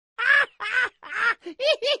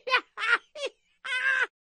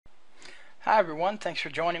Hi everyone, thanks for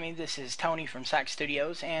joining me. This is Tony from Sax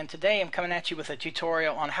Studios, and today I'm coming at you with a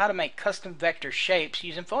tutorial on how to make custom vector shapes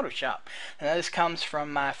using Photoshop. Now this comes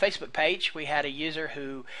from my Facebook page. We had a user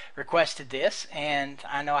who requested this, and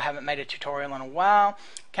I know I haven't made a tutorial in a while.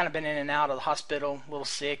 Kind of been in and out of the hospital, a little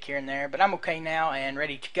sick here and there, but I'm okay now and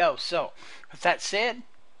ready to go. So with that said,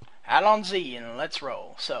 allons-y and let's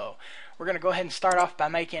roll. So we're going to go ahead and start off by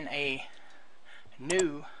making a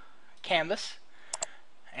new canvas.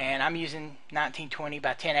 And I'm using 1920 by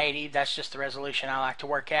 1080. That's just the resolution I like to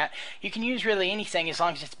work at. You can use really anything as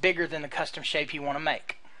long as it's bigger than the custom shape you want to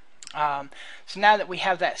make. So now that we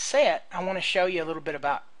have that set, I want to show you a little bit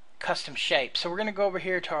about custom shapes. So we're going to go over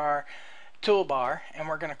here to our toolbar and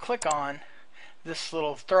we're going to click on this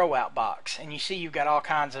little throwout box. And you see you've got all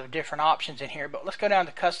kinds of different options in here, but let's go down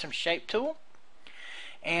to custom shape tool.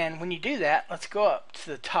 And when you do that, let's go up to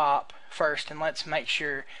the top first and let's make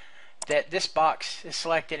sure that this box is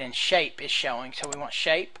selected and shape is showing. So we want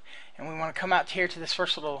shape, and we want to come out here to this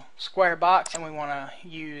first little square box and we want to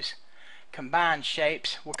use combine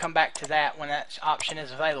shapes. We'll come back to that when that option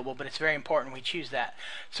is available, but it's very important we choose that.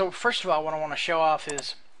 So first of all, what I want to show off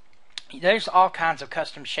is there's all kinds of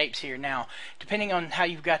custom shapes here. Now depending on how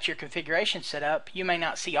you've got your configuration set up, you may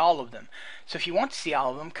not see all of them. So if you want to see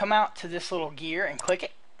all of them, come out to this little gear and click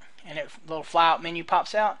it, and a little flyout menu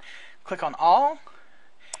pops out. Click on all,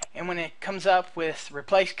 and when it comes up with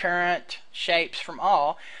replace current shapes from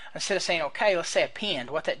all, instead of saying OK, let's say append.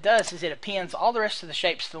 What that does is it appends all the rest of the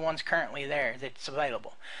shapes to the ones currently there that's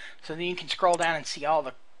available. So then you can scroll down and see all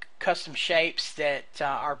the custom shapes that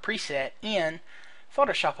are preset in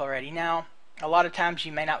Photoshop already. Now a lot of times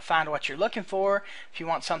you may not find what you're looking for if you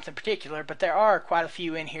want something particular, but there are quite a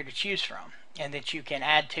few in here to choose from and that you can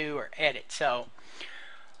add to or edit. So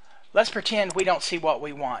let's pretend we don't see what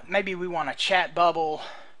we want. Maybe we want a chat bubble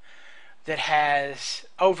that has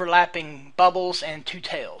overlapping bubbles and two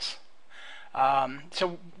tails.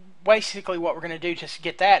 So basically what we're going to do to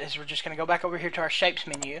get that is we're just going to go back over here to our shapes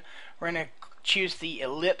menu. We're going to choose the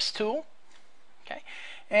ellipse tool. Okay,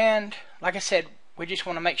 and like I said, we just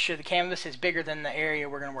want to make sure the canvas is bigger than the area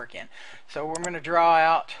we're going to work in. So we're going to draw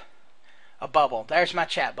out a bubble. There's my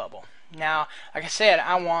chat bubble. Now like I said,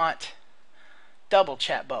 I want double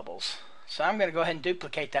chat bubbles. So I'm going to go ahead and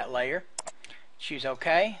duplicate that layer. Choose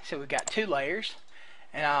OK. So we've got two layers,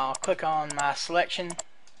 and I'll click on my selection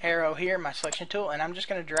arrow here, my selection tool, and I'm just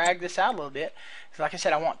going to drag this out a little bit because like I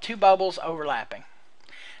said, I want two bubbles overlapping.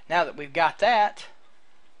 Now that we've got that,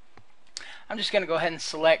 I'm just going to go ahead and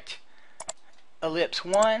select ellipse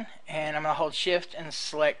 1, and I'm going to hold shift and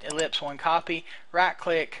select ellipse 1 copy, right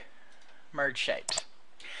click, merge shapes.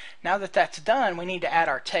 Now that that's done, we need to add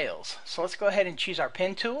our tails. So let's go ahead and choose our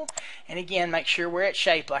pen tool, and again make sure we're at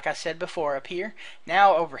shape like I said before up here.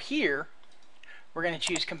 Now over here we're going to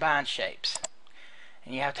choose combine shapes,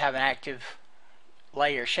 and you have to have an active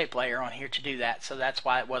layer, shape layer on here to do that, so that's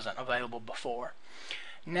why it wasn't available before.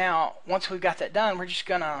 Now once we've got that done, we're just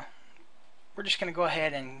gonna go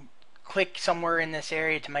ahead and click somewhere in this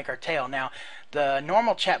area to make our tail. Now the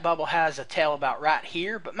normal chat bubble has a tail about right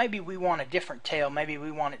here, but maybe we want a different tail. Maybe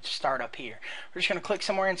we want it to start up here. We're just going to click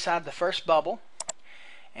somewhere inside the first bubble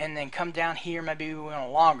and then come down here. Maybe we want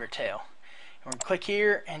a longer tail. We're going to click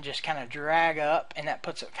here and just kind of drag up, and that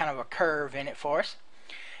puts a kind of a curve in it for us.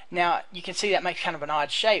 Now you can see that makes kind of an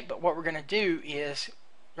odd shape, but what we're going to do is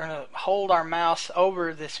we're going to hold our mouse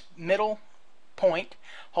over this middle point,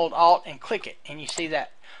 hold Alt and click it, and you see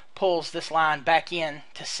that pulls this line back in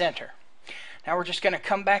to center. Now we're just going to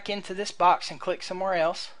come back into this box and click somewhere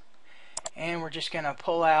else, and we're just going to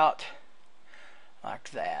pull out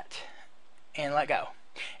like that and let go.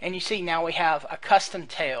 And you see now we have a custom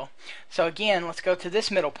tail. So again, let's go to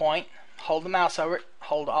this middle point, hold the mouse over it,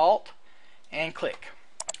 hold Alt and click.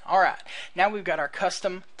 Alright, now we've got our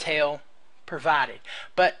custom tail provided.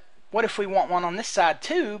 But what if we want one on this side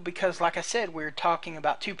too? Because like I said, we're talking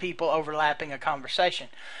about two people overlapping a conversation.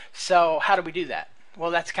 So how do we do that? Well,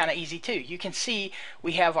 that's kind of easy too. You can see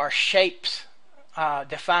we have our shapes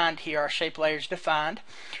defined here, our shape layers defined.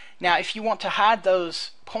 Now if you want to hide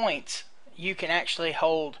those points, you can actually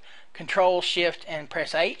hold Control Shift and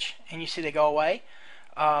press H, and you see they go away.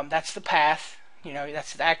 That's the path, you know,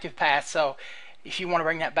 that's the active path. So if you want to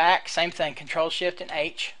bring that back, same thing, Control Shift and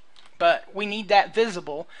H. But we need that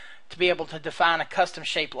visible to be able to define a custom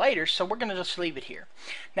shape later, so we're going to just leave it here.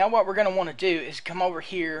 Now what we're going to want to do is come over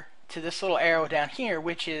here to this little arrow down here,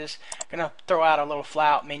 which is going to throw out a little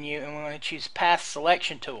flyout menu, and we're going to choose Path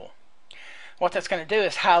Selection Tool. What that's going to do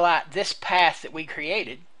is highlight this path that we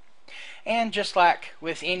created, and just like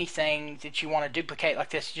with anything that you want to duplicate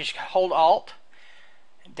like this, just hold Alt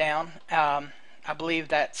down. I believe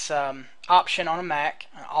that's Option on a Mac,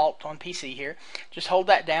 Alt on PC here. Just hold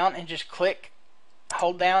that down and just click,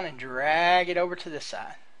 hold down, and drag it over to this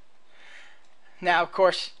side. Now, of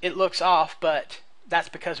course, it looks off, but that's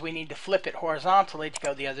because we need to flip it horizontally to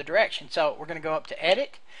go the other direction. So we're going to go up to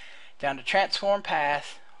Edit, down to Transform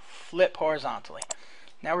Path, Flip Horizontally.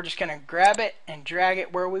 Now we're just going to grab it and drag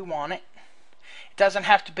it where we want it. It doesn't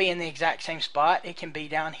have to be in the exact same spot. It can be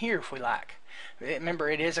down here if we like. Remember,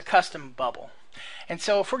 it is a custom bubble. And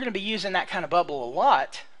so if we're going to be using that kind of bubble a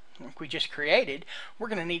lot, like we just created, we're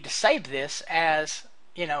going to need to save this as,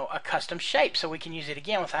 you know, a custom shape so we can use it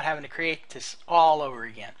again without having to create this all over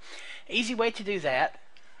again. Easy way to do that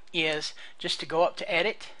is just to go up to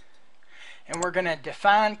Edit, and we're going to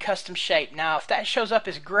define custom shape. Now if that shows up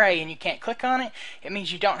as gray and you can't click on it, it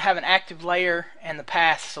means you don't have an active layer and the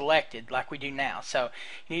path selected like we do now. So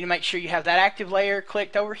you need to make sure you have that active layer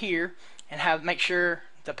clicked over here and make sure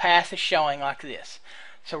the path is showing like this.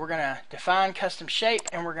 So we're going to define custom shape,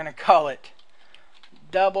 and we're going to call it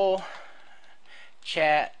double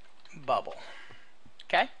chat bubble.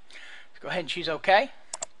 Okay, let's go ahead and choose OK.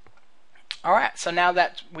 Alright, so now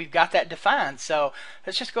that we've got that defined, so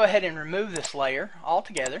let's just go ahead and remove this layer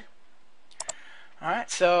altogether. Alright,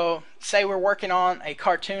 so say we're working on a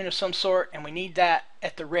cartoon of some sort and we need that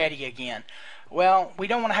at the ready again. Well, we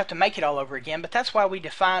don't want to have to make it all over again, but that's why we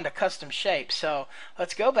defined a custom shape. So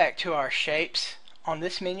let's go back to our shapes on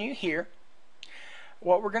this menu here.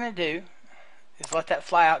 What we're going to do is let that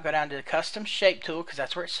fly out, go down to the custom shape tool because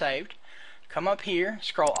that's where it's saved. Come up here,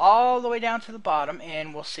 scroll all the way down to the bottom,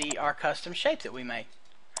 and we'll see our custom shape that we made.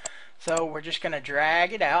 So we're just going to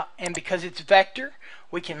drag it out, and because it's vector,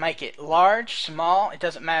 we can make it large, small, it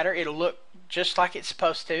doesn't matter. It'll look just like it's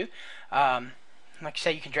supposed to. Like I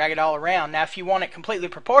say, you can drag it all around. Now if you want it completely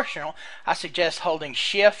proportional, I suggest holding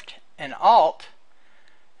Shift and Alt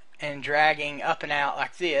and dragging up and out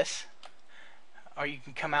like this, or you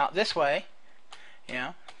can come out this way, you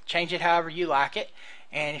know, change it however you like it.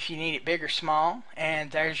 And if you need it big or small,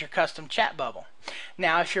 and there's your custom chat bubble.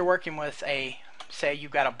 Now if you're working with say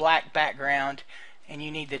you've got a black background and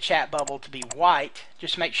you need the chat bubble to be white,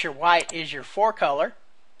 just make sure white is your forecolor,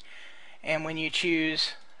 and when you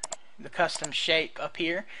choose the custom shape up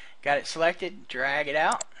here, got it selected, drag it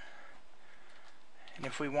out. And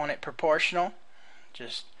if we want it proportional,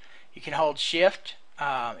 just you can hold Shift.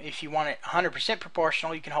 If you want it 100%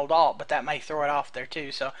 proportional, you can hold Alt, but that may throw it off there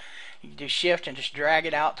too. So you can do Shift and just drag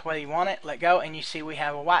it out to where you want it, let go, and you see we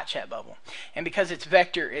have a white chat bubble. And because it's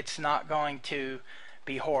vector, it's not going to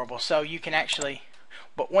be horrible. So you can actually,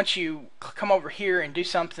 but once you come over here and do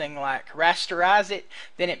something like rasterize it,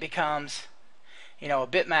 then it becomes, you know, a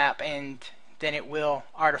bitmap, and then it will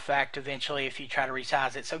artifact eventually if you try to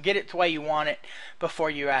resize it. So get it the way you want it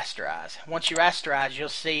before you rasterize. Once you rasterize, you'll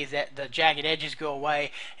see that the jagged edges go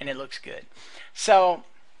away and it looks good. So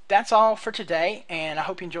that's all for today, and I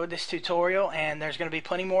hope you enjoyed this tutorial, and there's going to be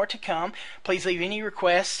plenty more to come. Please leave any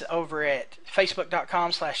requests over at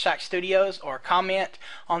facebook.com/SaxStudios, or comment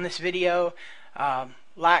on this video.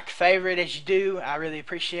 Like, favorite as you do. I really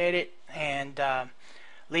appreciate it. And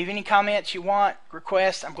leave any comments you want,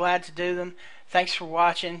 requests. I'm glad to do them. Thanks for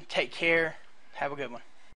watching. Take care. Have a good one.